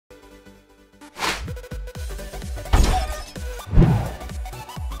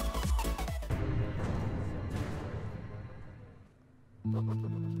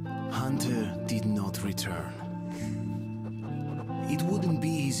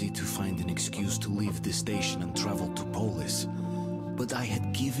the station and traveled to Polis, but I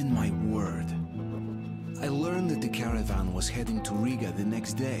had given my word. I learned that the caravan was heading to Riga the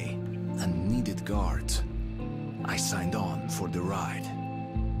next day and needed guards. I signed on for the ride.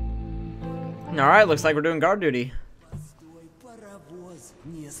 Alright, looks like we're doing guard duty.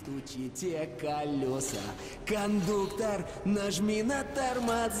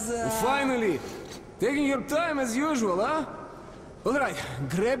 Finally! Taking your time as usual, huh? Alright,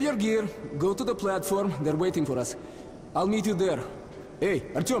 grab your gear, go to the platform, they're waiting for us. I'll meet you there. Hey,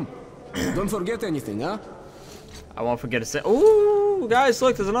 Artyom, don't forget anything, huh? I won't forget to say. Ooh, guys,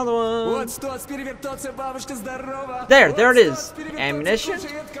 look, there's another one. There it is. Ammunition.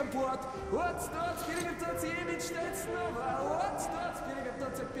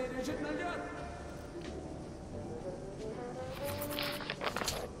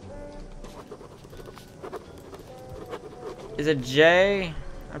 Is it J?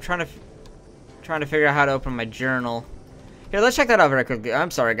 I'm trying to figure out how to open my journal. Here, let's check that out very quickly.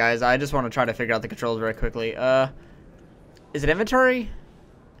 I'm sorry, guys. I just want to try to figure out the controls very quickly. Is it inventory?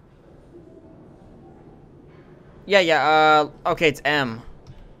 Yeah. Okay, it's M.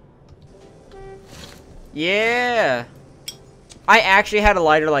 Yeah. I actually had a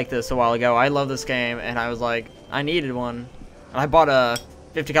lighter like this a while ago. I love this game, and I was like, I needed one. And I bought a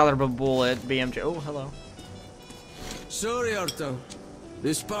 50 caliber bullet BMG. Oh, hello. Sorry, Artyom.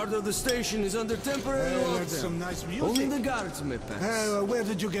 This part of the station is under temporary lockdown. That's some nice music. Only the guards may pass. Where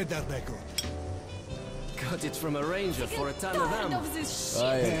did you get that record? Got it from a ranger for a ton of Tired ammo. of this shit.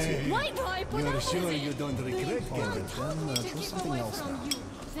 Hey, Why do I put you're up with sure it? you don't regret getting it? Then Try something else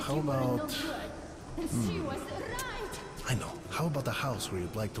now. How about... She was right. I know. How about a house where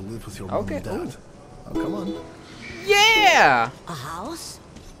you'd like to live with your Okay, mom and dad? Oh, come on. Yeah. A house?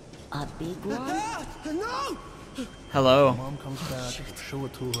 A big one? No! Hello. Mom comes back, show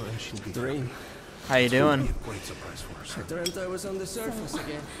it to her, and she'll be Dream. How you doing? happy. Great surprise for us. I dreamt I was on the surface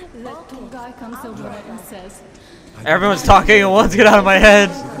again. That two guy comes over and says, Everyone's talking and one's get out of my head.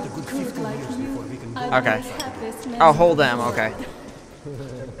 "Look like you. Okay. Happiest man Oh, hold them. Okay.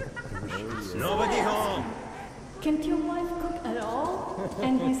 Nobody home. Can't your wife cook at all?"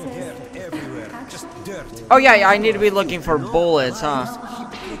 And he says, Everywhere. Just dirt. Oh yeah, I need to be looking for bullets, huh?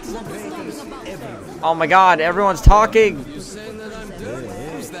 Oh my God, everyone's talking. You saying that I'm dirty?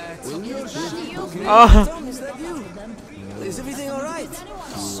 Who's that? Oh. Tom, is that you? Is everything alright?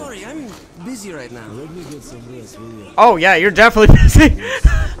 Sorry, I'm busy right now. Let me get some rest, will you? Oh yeah, you're definitely busy.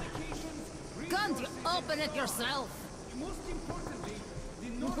 Can't you open it yourself?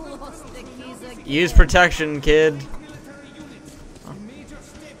 Lost the keys again. Use protection, kid.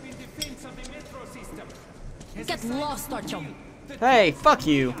 Get lost, Artyom. Hey, fuck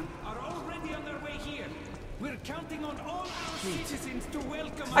you.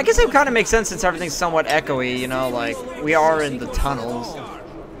 I guess it kind of makes sense since everything's somewhat echoey, you know, like we are in the tunnels. "God,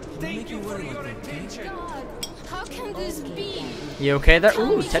 how can this be? You okay there?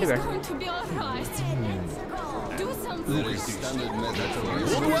 Tell Ooh, me teddy he's bear. going to be alright. Do something."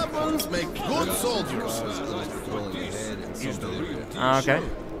 Good weapons make good soldiers. Okay.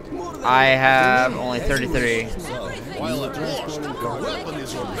 I have only 33. While at war, your weapon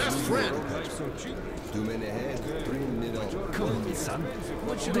is your best friend.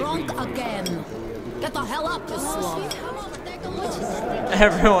 Drunk again. Get the hell up, you slug.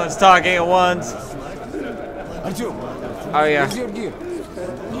 Everyone's talking at once. Artyom, Oh yeah. where's your gear?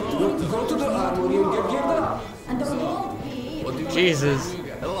 Go to the armory and get geared up. Jesus.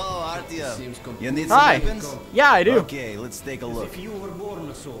 Hello, Artyom. You need some Hi. weapons? Yeah, I do. Okay, let's take a look. You were born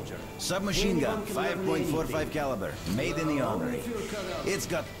a soldier. Submachine gun, 5.45 caliber, made in the armory. It's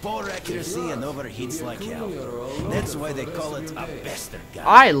got poor accuracy and overheats like hell. That's why they call it a bastard gun.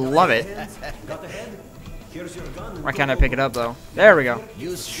 I love it. Why can't I pick it up though? There we go.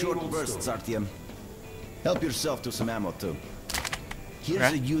 Use short bursts, Artyom. Help yourself to some ammo too. Here's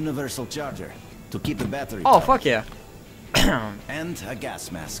Okay. a universal charger to keep the battery. Oh charged. fuck yeah. And a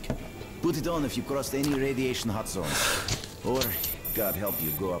gas mask. Put it on if you crossed any radiation hot zones. Or, God help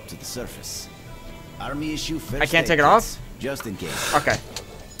you, go up to the surface. Army issue first I can't aid take it kits, off? just in case. Okay.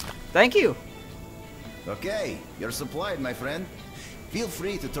 Thank you. Okay, you're supplied, my friend. Feel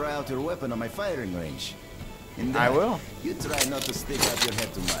free to try out your weapon on my firing range. And, I will. You try not to stick out your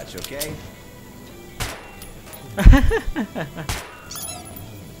head too much, okay?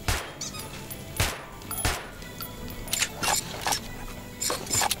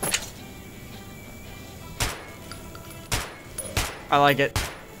 I like it.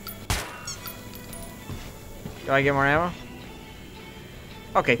 Do I get more ammo?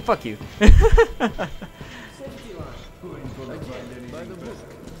 Okay, fuck you.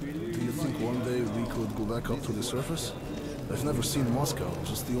 Do you think one day we could go back up to the surface? I've never seen Moscow,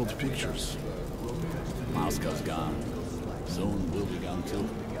 just the old pictures. Moscow's gone. Soon will be gone too.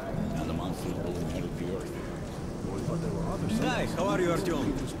 And the monsters will inherit the earth. Hi, how are you,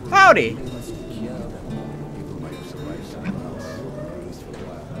 Artyom? Howdy.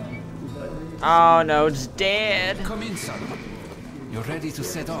 Oh no, it's dead. Come in, son. You're ready to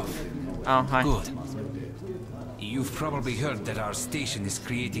set off. Oh, hi. Good. You've probably heard that our station is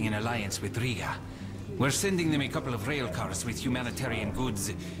creating an alliance with Riga. We're sending them a couple of rail cars with humanitarian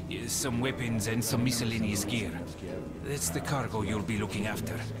goods, some weapons, and some miscellaneous gear. That's the cargo you'll be looking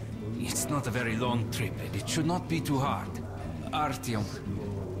after. It's not a very long trip, and it should not be too hard. Artyom,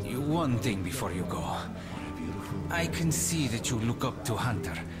 one thing before you go. I can see that you look up to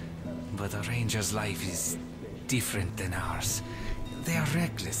Hunter, but a ranger's life is different than ours. They are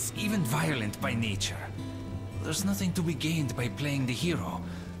reckless, even violent by nature. There's nothing to be gained by playing the hero,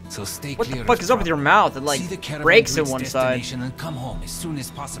 so stay What clear. the fuck is up with your mouth? It like breaks in one side. And come home as soon as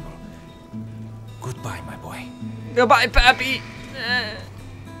possible. Goodbye, my boy. Goodbye, Pappy.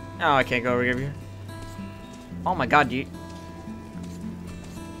 Oh, I can't go over here. Oh my God, you.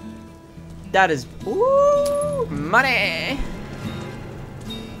 That is money.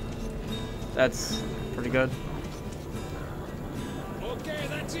 That's pretty good. Okay,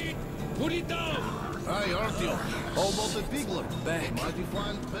 that's it. Put it down. Hi, Artyom. How about the piglet? Back. Mighty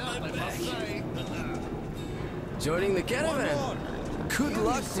fine pet, I must say. Joining the caravan. Good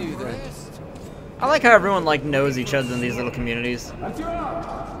luck to you then. I like how everyone like knows each other in these little communities.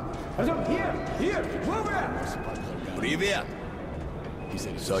 Artyom, here, move it. Привет!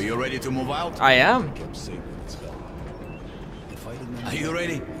 So you ready to move out? I am. Are you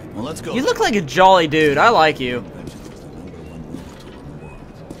ready? Well, let's go. You look like a jolly dude. I like you.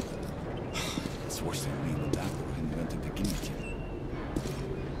 It's worse than me when that invented the guillotine.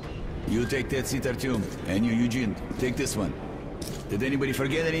 You take that seat, Artyom, and you, Eugene, take this one. Did anybody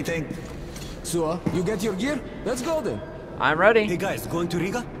forget anything? So, you get your gear? Let's go then. I'm ready. Hey guys, going to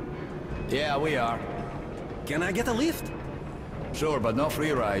Riga? Yeah, we are. Can I get a lift? Sure, but no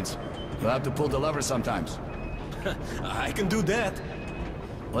free rides. You'll have to pull the lever sometimes. I can do that.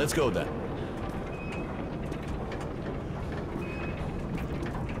 Let's go then.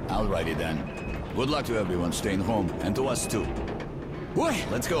 Alrighty then. Good luck to everyone staying home, and to us too. Boy,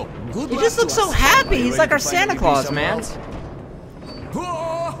 Let's go. good He luck just to looks so us. happy. you He's ready like to our Santa finally be Claus, somewhere man. else?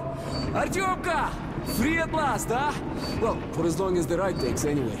 Oh, Artyomka! Free at last, huh? Well, for as long as the ride takes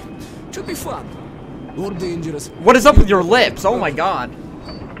anyway. Should be fun. Or dangerous. What is up with your lips? Oh my God.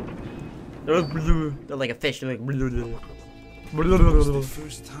 They're like a fish. They're like. It was the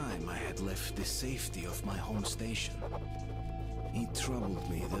first time I had left the safety of my home station. It troubled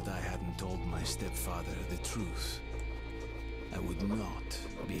me that I hadn't told my stepfather the truth. I would not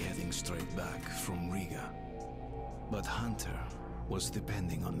be heading straight back from Riga. But Hunter was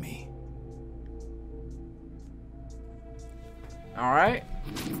depending on me. All right.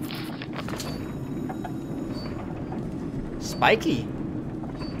 Spiky.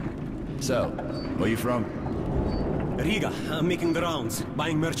 So, where you from? Riga, I'm making the rounds,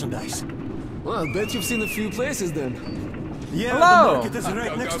 buying merchandise. Well, I bet you've seen a few places then. Yeah, Hello. the market is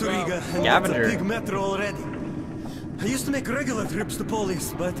right next to Riga, and Scavenger. it's a big metro already. I used to make regular trips to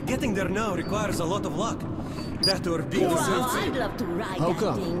Polis, but getting there now requires a lot of luck. That or being the Wow, same. I'd love to ride How that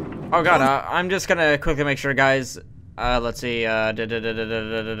come? thing. Oh God, I'm just gonna quickly make sure, guys. Let's see.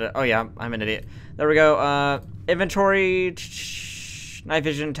 Oh yeah, I'm an idiot. There we go. Inventory, night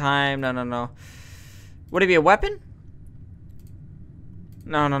vision time. No. Would it be a weapon?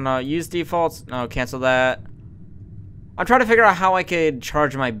 No. Use defaults. No, cancel that. I'm trying to figure out how I could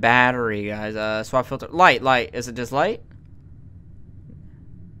charge my battery, guys. Swap filter. Light. Is it just light?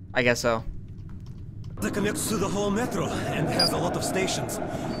 I guess so. That connects to the whole metro and has a lot of stations.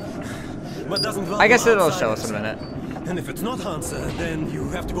 But doesn't I guess welcome it'll show us in a outsiders. minute. And if it's not Hansa, then you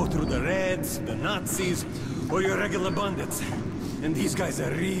have to go through the Reds, the Nazis, or your regular bandits. And these guys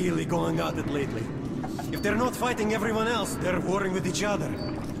are really going at it lately. If they're not fighting everyone else, they're warring with each other.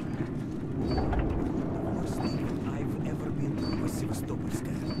 Worst thing I've ever been through was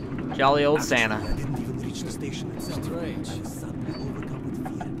Sevastopolsk. Jolly old Actually, Santa. I didn't even reach the station itself. Strange. I was suddenly overcome with fear.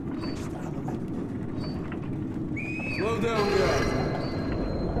 I just ran away. Slow down, guys.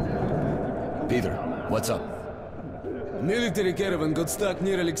 Peter, what's up? Military caravan got stuck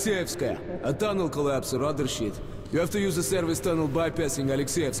near Alexeyevskaya. A tunnel collapsed or other shit. You have to use a service tunnel bypassing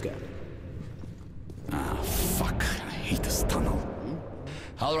Alexeyevskaya. Ah, fuck. I hate this tunnel.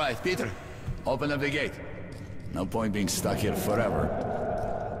 All right, Peter. Open up the gate. No point being stuck here forever.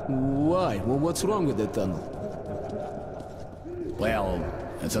 Why? Well, what's wrong with that tunnel? Well,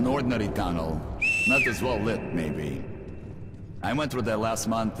 it's an ordinary tunnel. Not as well lit, maybe. I went through there last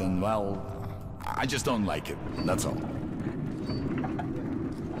month and, well, I just don't like it. That's all.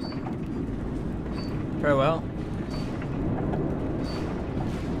 Very well.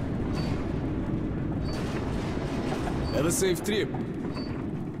 Have a safe trip.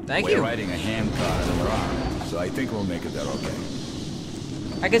 Thank We're you. riding a hand car in our, so I think we'll make it there okay.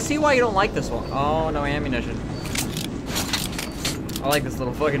 I can see why you don't like this one. Oh, no ammunition. I like this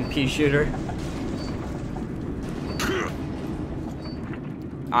little fucking pea shooter.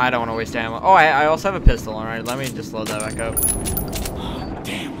 I don't want to waste ammo. Oh, I also have a pistol. All right, let me just load that back up.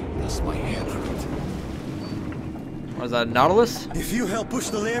 Damn, that's my head hurt. What is that, Nautilus? If you help push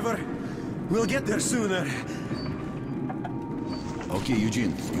the lever, we'll get there sooner. Okay,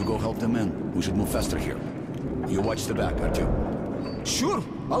 Eugene, you go help the men. We should move faster here. You watch the back, Artyom. Sure,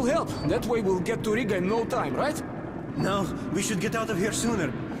 I'll help. That way we'll get to Riga in no time, right? No, we should get out of here sooner.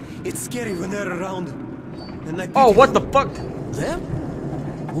 It's scary when they're around. And I Oh, what the fuck? Them?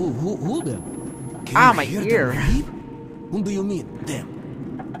 Who them? Can Ah, you my hear ear. them breathe? Whom do you mean, them?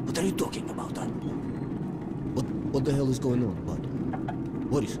 What are you talking about, huh? What the hell is going on, bud?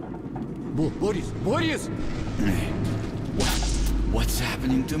 Boris? Boris! What's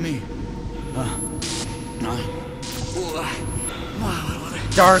happening to me?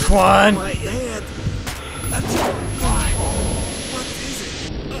 Dark one. My head! What is it?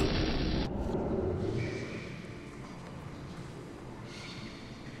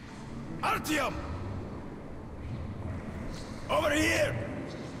 Artyom! Over here!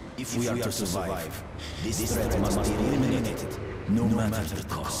 If we are to survive, this threat must be eliminated, no matter the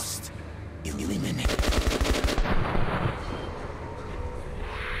cost. Eliminate.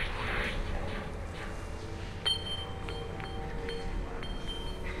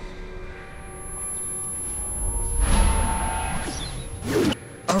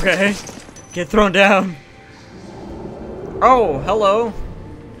 Okay. Get thrown down. Oh, hello.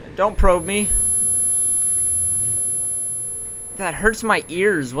 Don't probe me. That hurts my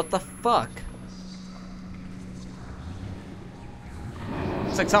ears. What the fuck?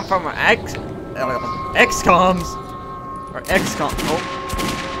 It's like something from XComs. Or XCOM. Oh.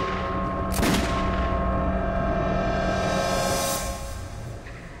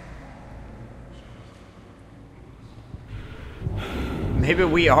 Maybe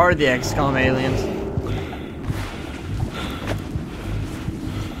we are the XCOM aliens.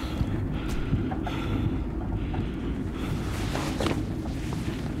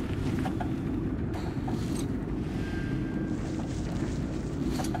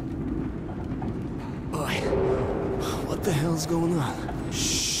 Boy, what the hell's going on?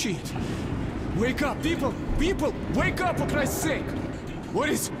 Shit! Wake up, people! People! Wake up, for Christ's sake!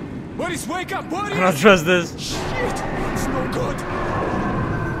 Boris! Boris, wake up! Boris! I don't trust this. Shit! It's no good!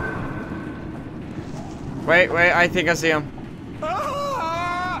 Wait, I think I see him.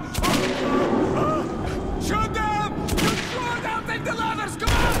 Ah! Shoot them! Shoot them! Take the ladders! Come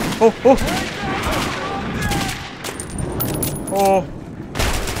on! Oh.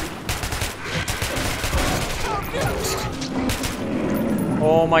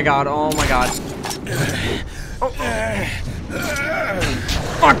 Oh my god, oh my god. Oh.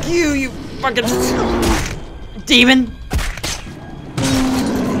 Fuck you, you fucking demon!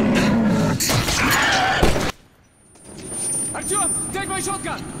 Artyom, take my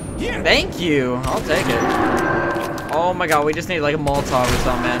shotgun! Here! Thank you, I'll take it. Oh my god, we just need like a Molotov or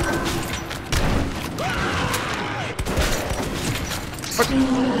something, man.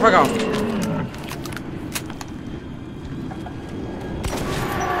 Fuck off.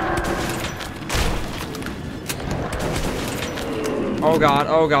 Oh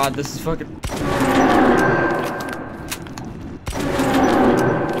god, this is fucking...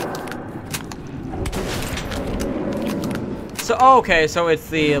 So, oh, okay, so it's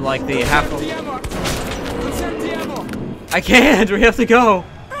the, like, the half... I can't, we have to go.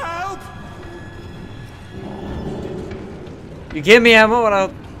 Help! You give me ammo and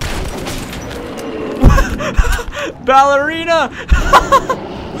I'll... Ballerina! We're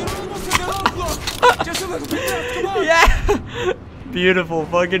almost at the roadblock! Just a little bit left, come on! Yeah! Beautiful,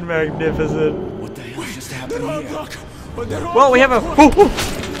 fucking magnificent. What the hell just happened The here? roadblock! But the roadblock! Well, we have a...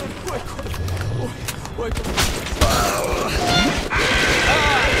 Wait.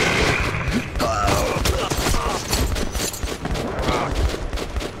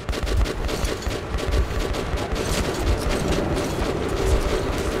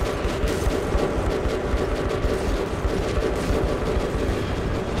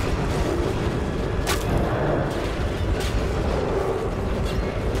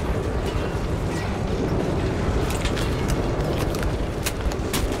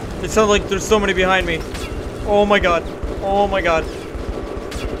 It sounds like there's so many behind me. Oh my god. Oh my god.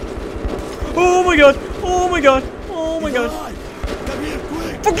 Oh my god. Oh my god. Oh my god. Come here,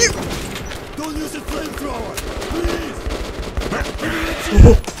 quick! Fuck you! Don't use a flamethrower, please!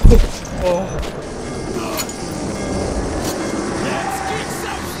 Oh. Let's kick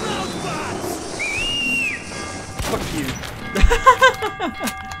some snout butts! Fuck you.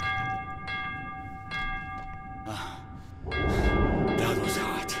 That was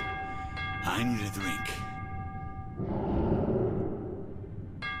hot. I need a drink.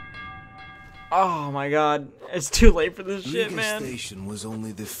 Oh my god. It's too late for this shit, Riga man. Station was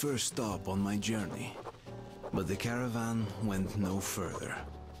only the first stop on my journey, but the caravan went no further.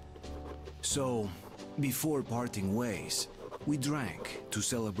 So, before parting ways, we drank to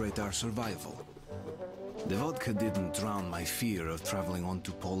celebrate our survival. The vodka didn't drown my fear of traveling on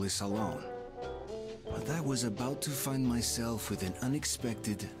to Polis alone. But I was about to find myself with an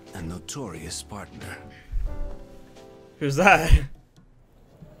unexpected and notorious partner. Who's that?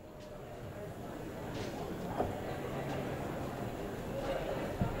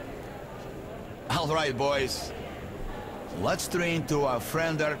 All right, boys. Let's train to our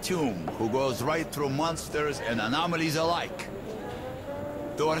friend Artyom, who goes right through monsters and anomalies alike.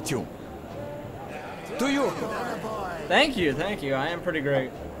 To Artyom. To you. Thank you, thank you. I am pretty great.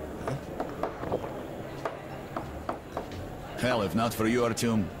 Hell, if not for you,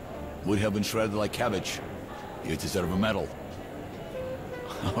 Artyom, would have been shredded like cabbage. You deserve a medal.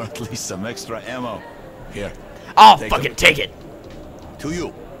 Or at least some extra ammo. Here. I'll fucking take it. To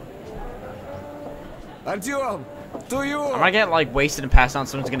you. Artyom, to you. Am I getting like wasted and passed on?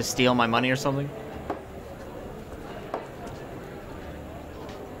 Someone's gonna steal my money or something?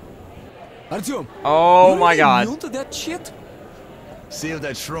 Artyom. Oh you my really god. new to that shit? See if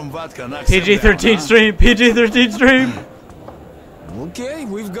that shroom vodka knocks him PG-13 down, huh? stream. PG-13 stream. Okay,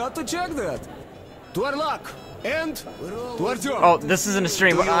 we've got to check that. To our luck. And to Artyom. Oh, this isn't a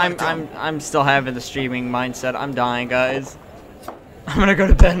stream. I'm still having the streaming mindset. I'm dying, guys. I'm gonna go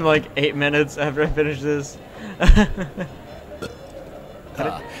to bed in like 8 minutes after I finish this. The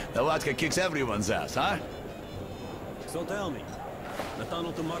vodka kicks everyone's ass, huh? So tell me, the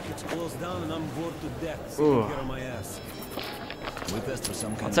tunnel to market's closed down and I'm bored to death Ooh. sitting here on my ass. We passed for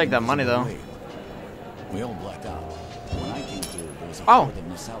some kind I'll take that money though. We all blacked out. When I came through, there was a Oh. horde of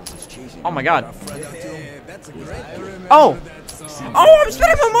Nassalis chasing Oh my god. That's a great. Oh! Oh, I'm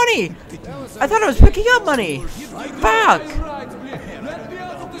spending my money! I thought I was picking up money! Fuck!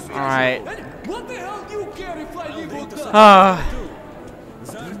 Alright. What the hell do you care if I leave with that? I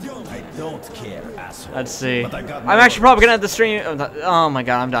don't care, asshole. Let's see. But I got I'm actually probably gonna end the stream. Oh my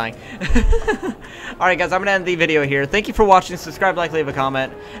god, I'm dying. Alright guys, I'm gonna end the video here. Thank you for watching. Subscribe, like, leave a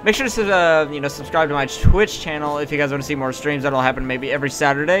comment. Make sure to subscribe to my Twitch channel if you guys want to see more streams. That'll happen maybe every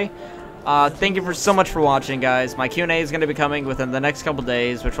Saturday. Thank you so much for watching, guys. My Q&A is going to be coming within the next couple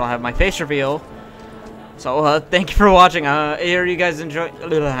days, which will have my face reveal. So, thank you for watching. Here you guys enjoy.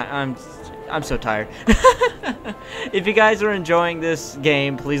 I'm so tired. If you guys are enjoying this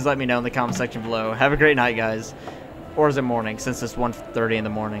game, please let me know in the comment section below. Have a great night, guys. Or is it morning, since it's 1:30 in the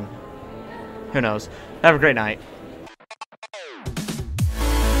morning? Who knows? Have a great night.